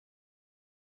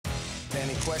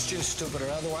Any questions, stupid or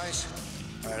otherwise?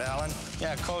 All right, Alan?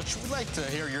 Yeah, Coach, we'd like to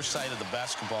hear your side of the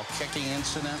basketball kicking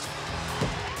incident.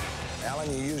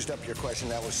 Alan, you used up your question.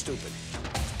 That was stupid.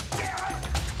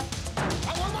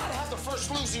 I will not have the first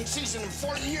losing season in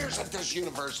 40 years at this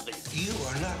university. You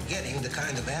are not getting the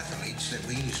kind of athletes that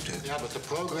we used to. Yeah, but the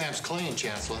program's clean,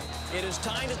 Chancellor. It is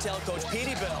time to tell Coach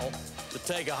Petey Bell to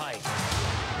take a hike.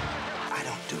 I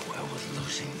don't do well with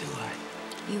losing, do I?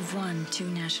 You've won 2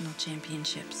 national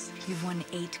championships. You've won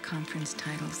 8 conference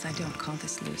titles. I don't call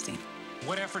this losing.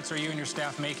 What efforts are you and your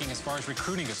staff making as far as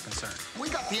recruiting is concerned? We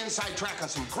got the inside track on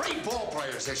some great ball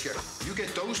players this year. You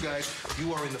get those guys,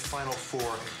 you are in the Final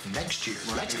Four next year.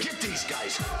 Let's get these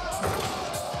guys.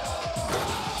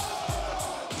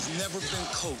 He's never been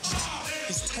coached.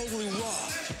 He's totally raw.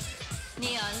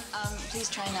 Neon, please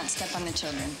try not step on the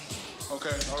children.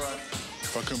 Okay, all right.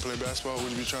 If I couldn't play basketball,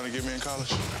 would you be trying to get me in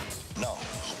college? No.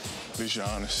 At least you're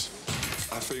honest.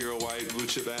 I figure a white blue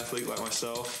chip athlete like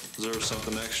myself deserves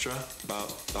something extra,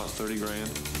 about 30 grand.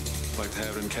 Like to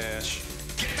have it in cash.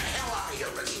 Get the hell out of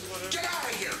here, Ricky. Get out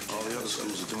of here. All the other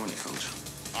schools are doing it, Coach.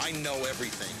 I know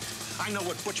everything. I know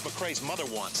what Butch McRae's mother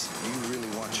wants. You really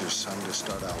want your son to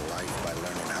start out life by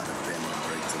learning how to bend and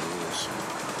break the rules?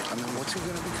 I mean, what's he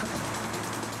going to become?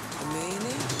 A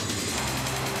millionaire?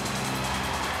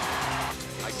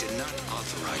 I did not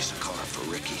authorize a car for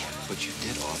Ricky, but you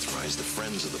did authorize the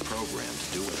friends of the program to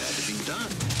do what had to be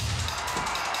done.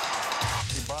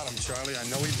 He bought him, Charlie. I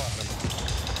know he bought him.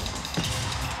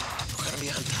 We're gonna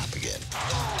be on top again.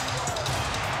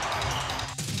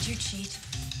 Did you cheat?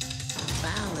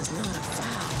 Foul is not a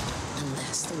foul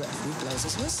unless the referee blows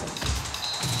his whistle.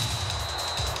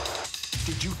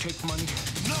 Did you take money?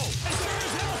 No.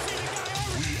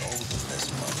 We owe them this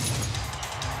money.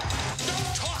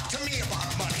 Don't talk to me about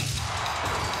money.